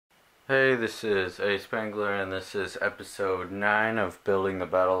Hey, this is ASpengler, and this is episode 9 of building the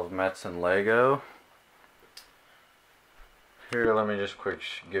Battle of Metz in Lego. Here, let me just quick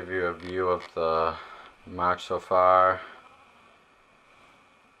give you a view of the mock so far.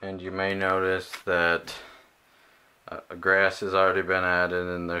 And you may notice that grass has already been added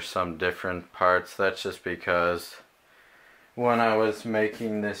and there's some different parts. That's just because when I was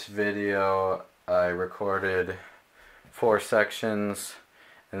making this video, I recorded 4 sections.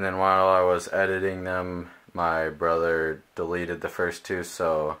 And then while I was editing them, my brother deleted the first 2,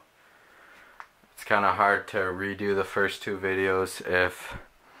 so it's kind of hard to redo the first 2 videos if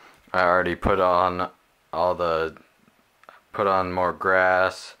I already put on more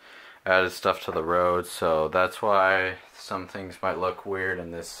grass, added stuff to the road. So that's why some things might look weird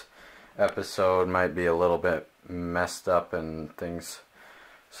and this episode might be a little bit messed up and things.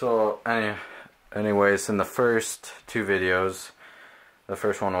 So anyways, in the first 2 videos, the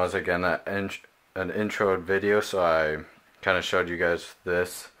first one was again an intro video, so I kind of showed you guys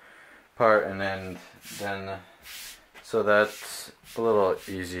this part, and then so that's a little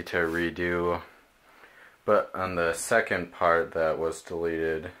easy to redo. But on the second part that was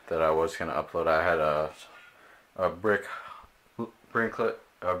deleted that I was gonna upload, I had a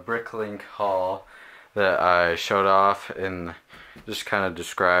bricklink haul that I showed off and just kind of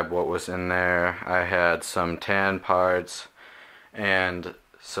described what was in there. I had some tan parts and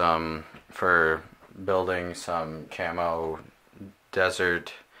some for building some camo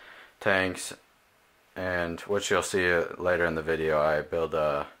desert tanks, and which you'll see later in the video. I built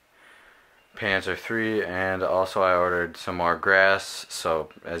a Panzer III, and also I ordered some more grass, so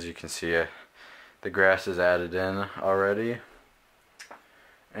as you can see the grass is added in already.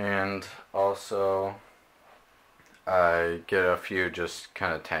 And also I get a few just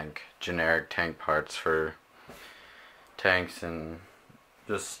kind of generic tank parts for tanks and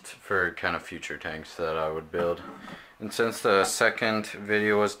just for kind of future tanks that I would build. And since the second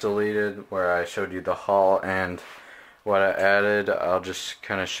video was deleted where I showed you the haul and what I added, I'll just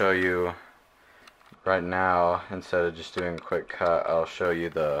kind of show you right now. Instead of just doing a quick cut, I'll show you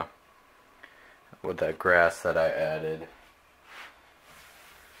with that grass that I added.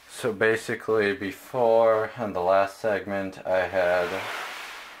 So basically, before in the last segment I had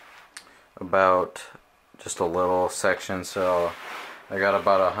about just a little section, so I got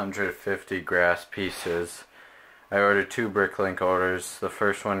about 150 grass pieces. I ordered 2 bricklink orders. The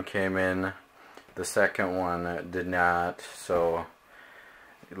first one came in, the second one did not. So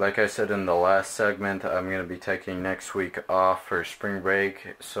like I said in the last segment, I'm going to be taking next week off for spring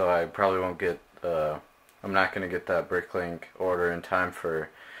break, so I probably won't get I'm not going to get that bricklink order in time for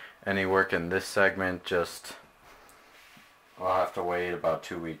any work in this segment. Just I'll have to wait about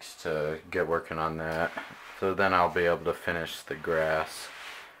 2 weeks to get working on that. So then I'll be able to finish the grass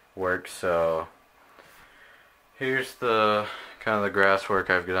work. So here's the kind of the grass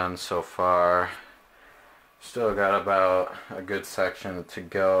work I've done so far. Still got about a good section to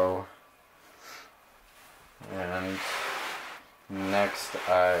go. And next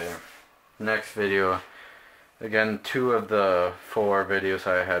video, again, 2 of the 4 videos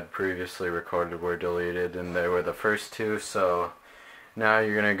I had previously recorded were deleted, and they were the first 2, so now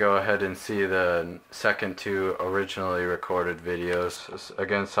you're going to go ahead and see the second 2 originally recorded videos.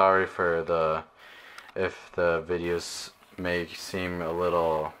 Again, sorry for if the videos may seem a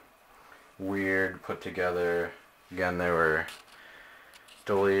little weird put together. Again, they were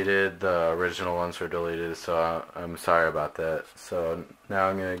deleted, the original ones were deleted, so I'm sorry about that. So now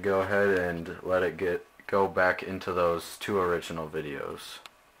I'm going to go ahead and let it go back into those 2 original videos.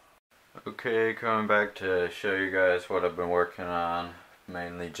 Okay, coming back to show you guys what I've been working on.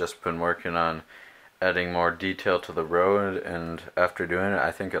 Mainly just been working on adding more detail to the road, and after doing it,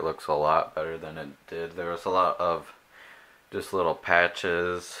 I think it looks a lot better than it did. There was a lot of just little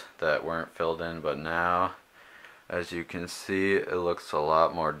patches that weren't filled in, but now, as you can see, it looks a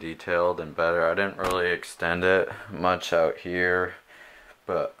lot more detailed and better. I didn't really extend it much out here,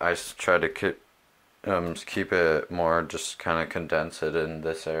 but I tried to keep it more, just kind of condense it in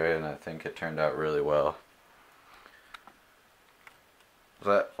this area, and I think it turned out really well.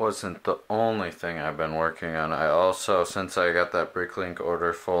 That wasn't the only thing I've been working on. I also, since I got that bricklink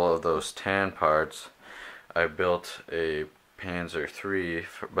order full of those tan parts, I built a Panzer III,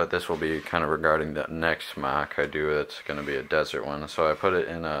 but this will be kind of regarding the next mock I do. It's going to be a desert one, so I put it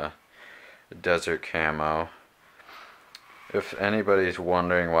in a desert camo. If anybody's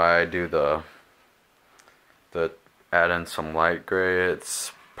wondering why I do the add in some light gray,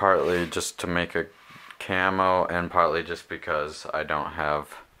 it's partly just to make a camo and partly just because I don't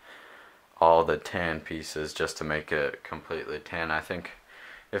have all the tan pieces just to make it completely tan. I think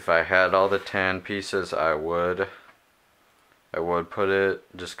If I had all the tan pieces, I would put it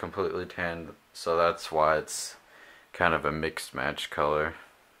just completely tan, so that's why it's kind of a mixed match color.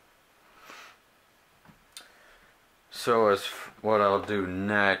 So as what I'll do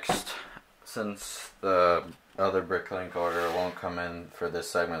next, since the other bricklink order won't come in for this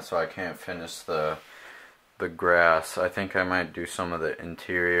segment, so I can't finish the grass, I think I might do some of the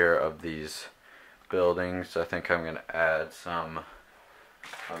interior of these buildings. I think I'm going to add some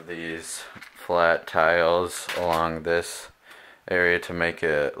of these flat tiles along this area to make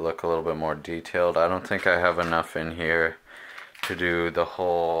it look a little bit more detailed. I don't think I have enough in here to do the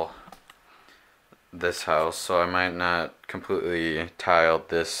whole this house, so I might not completely tile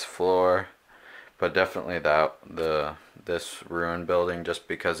this floor, but definitely this ruined building, just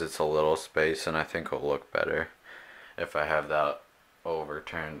because it's a little space, and I think it'll look better if I have that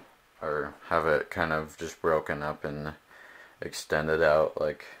overturned, or have it kind of just broken up and extended out,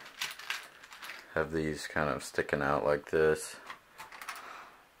 like have these kind of sticking out like this.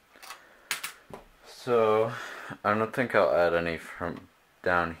 So I don't think I'll add any from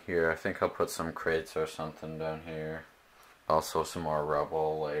down here. I think I'll put some crates or something down here. Also some more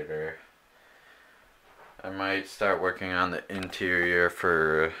rubble later. I might start working on the interior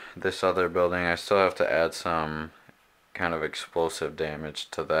for this other building. I still have to add some kind of explosive damage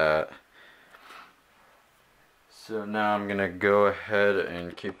to that. So now I'm gonna go ahead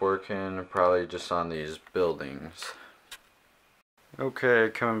and keep working probably just on these buildings. Okay,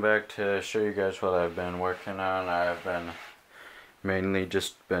 coming back to show you guys what I've been working on. I've been mainly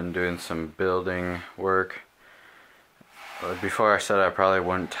just been doing some building work. Before I said I probably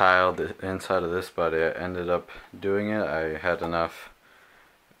wouldn't tile the inside of this, but I ended up doing it. I had enough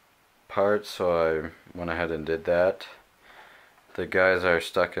parts, so I went ahead and did that. The guys are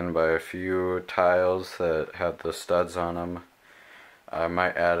stuck in by a few tiles that have the studs on them. I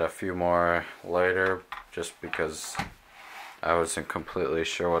might add a few more later, just because I wasn't completely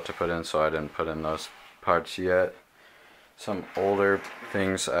sure what to put in, so I didn't put in those parts yet. Some older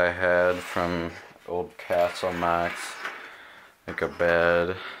things I had from old Castle Max, like a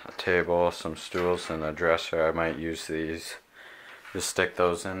bed, a table, some stools, and a dresser. I might use these, just stick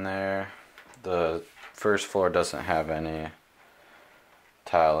those in there. The first floor doesn't have any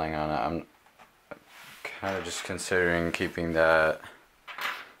tiling on it. I'm kind of just considering keeping that,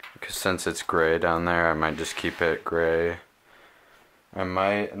 because since it's gray down there, I might just keep it gray. I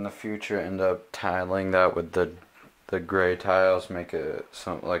might in the future end up tiling that with the gray tiles, make it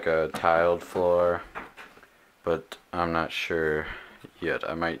something like a tiled floor, but I'm not sure yet.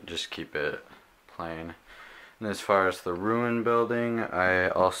 I might just keep it plain. And as far as the ruin building, I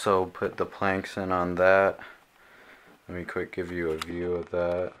also put the planks in on that. Let me quick give you a view of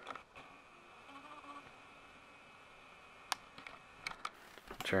that.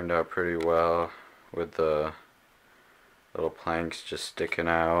 Turned out pretty well with the little planks just sticking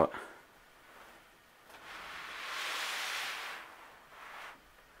out.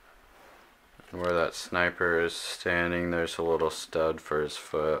 Where that sniper is standing, there's a little stud for his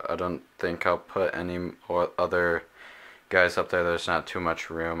foot. I don't think I'll put any other guys up there. There's not too much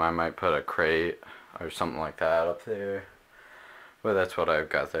room. I might put a crate or something like that up there. But that's what I've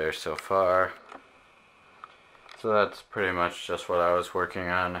got there so far. So that's pretty much just what I was working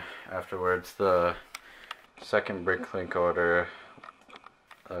on afterwards. The second bricklink order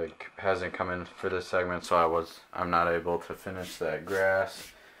hasn't come in for this segment, so I'm not able to finish that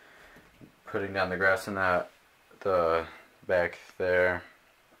grass. Putting down the grass in the back there.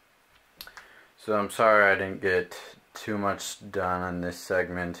 So I'm sorry I didn't get too much done on this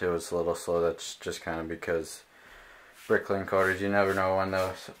segment. It was a little slow. That's just kind of because bricklink orders, you never know when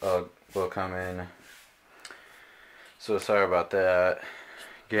those will come in. So sorry about that.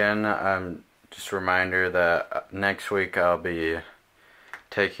 Again, just a reminder that next week I'll be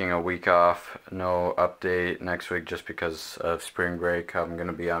taking a week off. No update next week just because of spring break. I'm going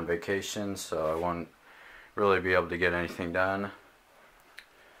to be on vacation, so I won't really be able to get anything done.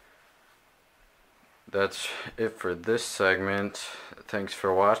 That's it for this segment. Thanks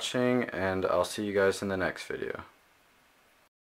for watching, and I'll see you guys in the next video.